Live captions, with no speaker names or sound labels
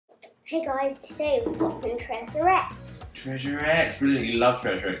Hey guys, today we've got some Treasure X. Treasure X, brilliant. You love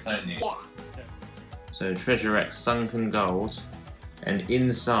Treasure X, don't you? Yeah. So Treasure X Sunken Gold, and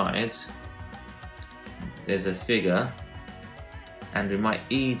inside there's a figure, and we might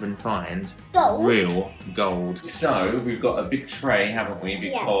even find real gold. So we've got a big tray, haven't we?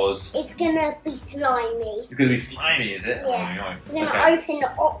 Because it's gonna be slimy. It's gonna be slimy, is it? Yeah. Oh, nice. We're gonna open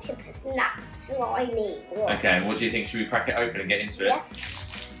the octopus, and that's slimy. Okay. And what do you think? Should we crack it open and get into it? Yes.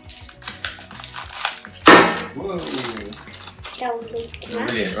 Whoa. Brilliant.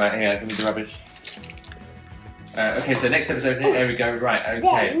 Brilliant. Right here, give me the rubbish. Okay, so next episode, there we go. Right.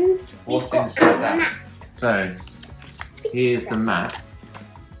 Okay. Then What's inside that? So here's the map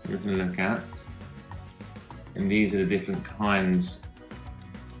we can look at, and these are the different kinds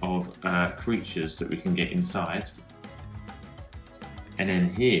of creatures that we can get inside. And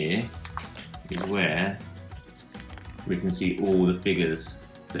then here is where we can see all the figures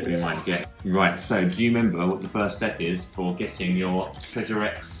that we might get. Right, so do you remember what the first step is for getting your Treasure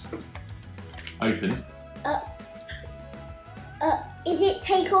X open? Is it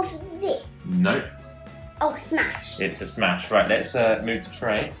take off this? No. Oh, smash. It's a smash. Right, let's move the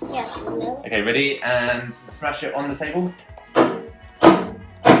tray. Yeah, no. Okay, ready? And smash it on the table.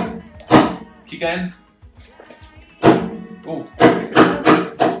 Keep going. Oh,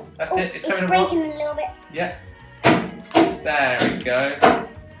 that's it. It's coming apart. It's breaking a little bit. Yeah. There we go.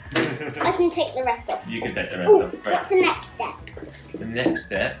 I can take the rest off. You can take the rest off. Right. What's the next step? The next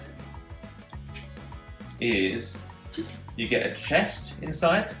step is you get a chest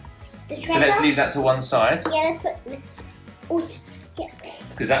inside. The So treasure? let's leave that to one side. Yeah, let's put...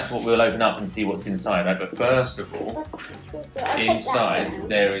 Because that's what we'll open up and see what's inside. Right? But first of all, inside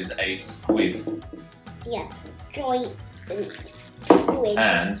there is a squid. Yeah, giant squid.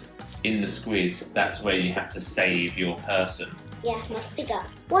 And in the squid, that's where you have to save your person. Yeah, my figure.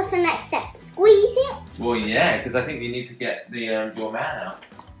 What's the next step? Squeeze it? Well, yeah, because I think you need to get the your man out.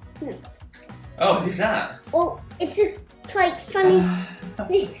 Hmm. Oh, who's that? Well, it's like funny.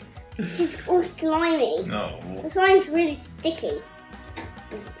 This is all slimy. No. The slime's really sticky.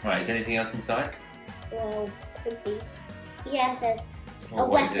 Right, is anything else inside? Well, could be. Yeah, there's a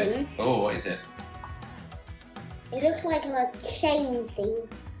What is weapon. it? Oh, what is it? It looks like a chain thing.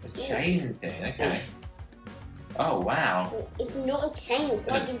 A chain thing, okay. Oh, wow. It's not a chain, it's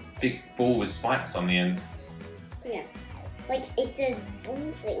like a big ball with spikes on the end. Yeah. Like it's a ball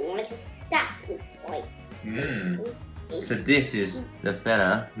thing, like a staff with spikes. So this is the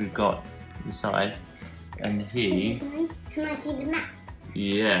fella we've got inside, and he... Can I see the map?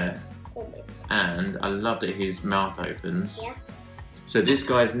 Yeah. And I love that his mouth opens. Yeah. So this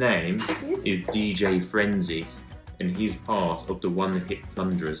guy's name is DJ Frenzy, and he's part of the one-hit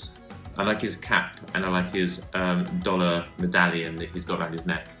plunderers. I like his cap, and I like his dollar medallion that he's got around his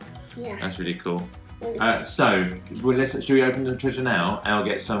neck. Yeah. That's really cool. So, should we open the treasure now? And I'll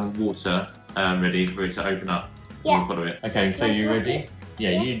get some water ready for it to open up. Yeah. We'll follow it. Okay, so you ready?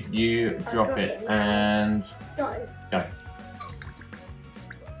 Yeah, you drop it and Go. go.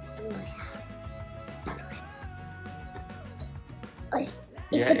 It's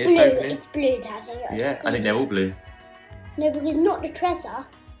Yeah, blue. it's opening. It's blue, Daddy. Yeah, I think they're all blue. No, because not the treasure.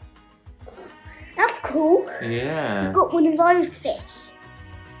 That's cool. Yeah. I've got one of those fish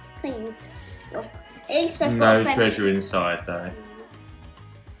things. At least I've got No treasure inside though.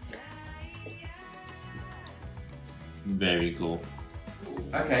 Very cool.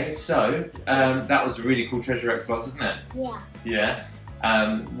 Okay, so that was a really cool Treasure X box, isn't it? Yeah.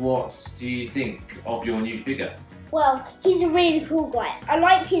 Yeah. What do you think of your new figure? Well, he's a really cool guy. I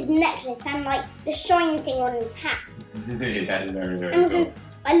like his necklace and like the shiny thing on his hat. Yeah, very, very And also, cool.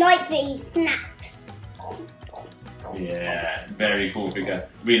 I like that he snaps. Yeah, very cool figure.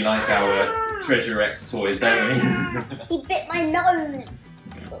 We like our Treasure X toys, don't we? He bit my nose.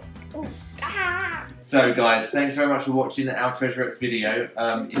 So guys, thanks very much for watching our Treasure X video.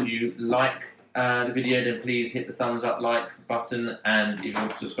 If you like the video, then please hit the thumbs up, like button, and if you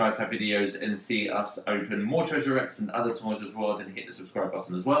want to subscribe to our videos and see us open more Treasure X and other toys as well, then hit the subscribe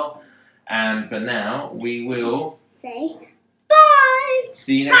button as well. And for now, we will say bye.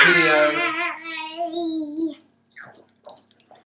 see you next video. Bye.